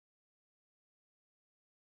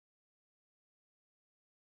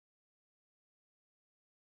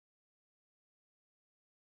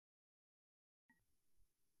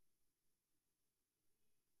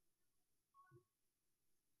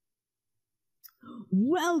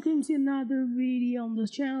Welcome to another video on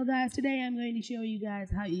this channel, guys. Today I'm going to show you guys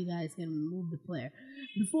how you guys can move the player.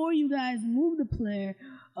 Before you guys move the player,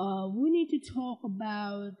 we need to talk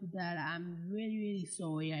about that. I'm really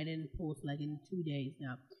sorry I didn't post like in 2 days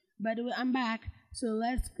now, but I'm back. So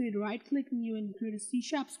let's create right click new and create a C#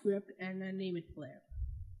 script and then name it player,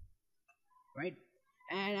 right?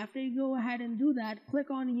 And after you go ahead and do that, click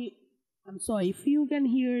on here. I'm sorry if you can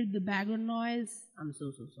hear the background noise. I'm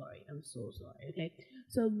so sorry. Okay,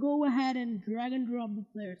 so go ahead and drag and drop the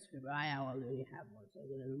player script. I already have one, so I'm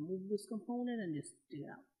gonna remove this component and just take it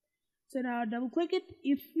out. So now double click it.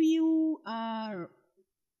 If you are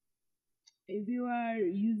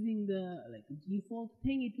using the default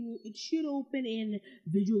thing, it should open in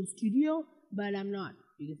Visual Studio, but I'm not,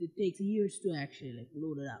 because it takes years to actually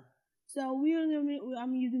load it up. So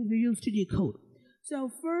I'm using Visual Studio Code. So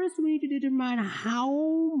first we need to determine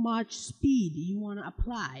how much speed you want to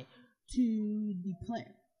apply to the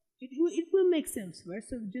player. It will make sense first,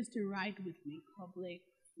 so just to write with me, public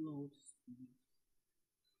float speed.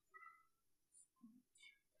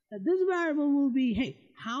 Now this variable will be, hey,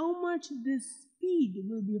 how much this speed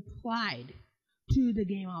will be applied to the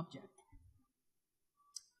game object.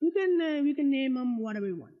 We can name them whatever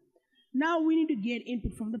you want. Now we need to get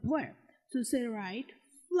input from the player. So say right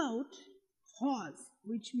float hos,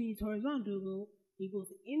 which means horizontal,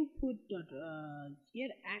 equals input dot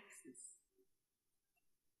get axis.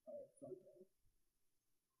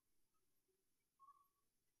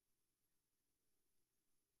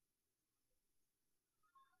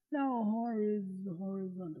 Now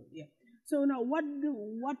horizontal, yeah. So now what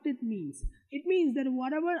it means? It means that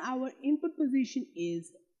whatever our input position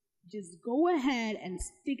is, just go ahead and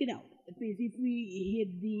stick it out. It means if we hit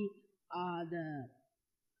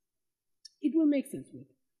it will make sense with.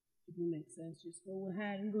 It will make sense. Just go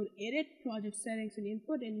ahead and go to edit, project settings and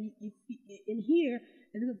input, and if in here,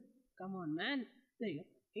 come on man, there you go.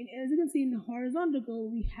 As you can see in the horizontal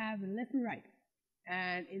we have left and right,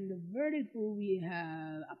 and in the vertical we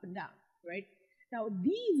have up and down, right? Now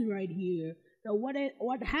these right here, now what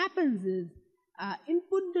happens is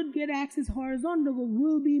input.getAxis horizontal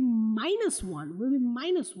will be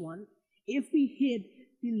 -1 if we hit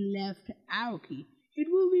the left arrow key. It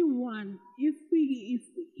will be 1 if we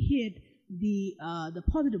hit the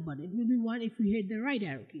positive button. It will be 1 if we hit the right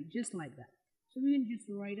arrow key, just like that. So we can just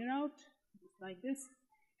write it out just like this.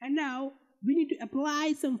 And now we need to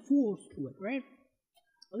apply some force to it, right?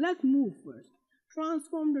 Let's move first.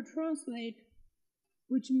 Transform to translate,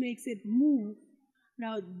 which makes it move.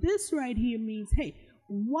 Now this right here means, hey,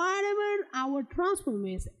 whatever our transform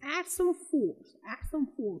is, add some force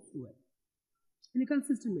to it in a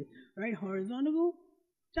consistent way, right? Horizontal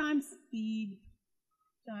times speed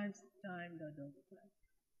times time dot delta time,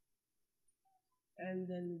 and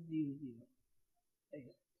then 0, 0. There you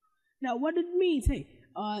go. Now what it means, hey,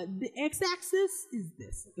 the x-axis is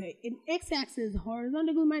this, okay? In x-axis,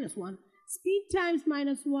 horizontal -1, speed times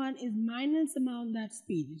 -1 is minus amount that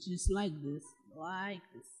speed. It's just like this,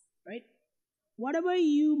 right? Whatever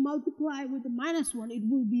you multiply with the -1, it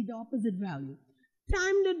will be the opposite value.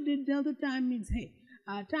 Time to delta time means, hey,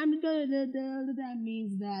 time to delta time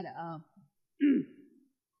means that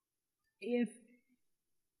if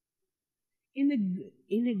in a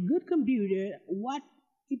good computer, what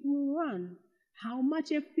it will run, how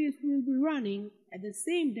much FPS will be running at the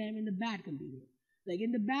same time in the bad computer. Like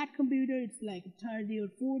in the bad computer, it's like 30 or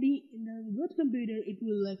 40. In the good computer, it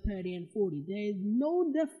will like 30 and 40. There is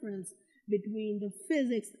no difference between the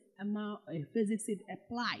physics it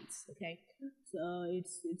applies. Okay, so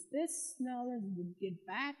it's this. Now let's get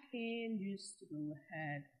back and just go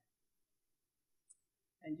ahead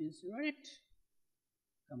and just run it.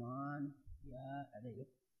 Come on, yeah, there you go.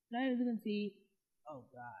 Now as you can see, oh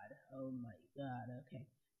my god, okay,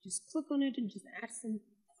 just click on it and just add some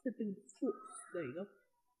flipping force. There you go.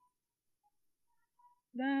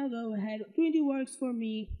 Now go ahead. 20 works for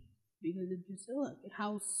me because it just, look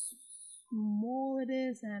how small it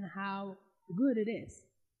is and how good it is.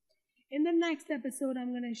 In the next episode,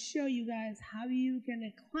 I'm gonna show you guys how you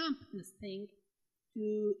can clamp this thing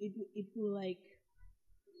to it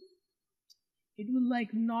will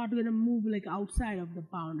not gonna move outside of the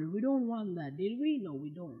boundary. We don't want that, did we? No, we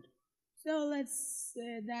don't. So that's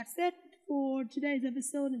it for today's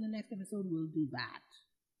episode. In the next episode, we'll do that.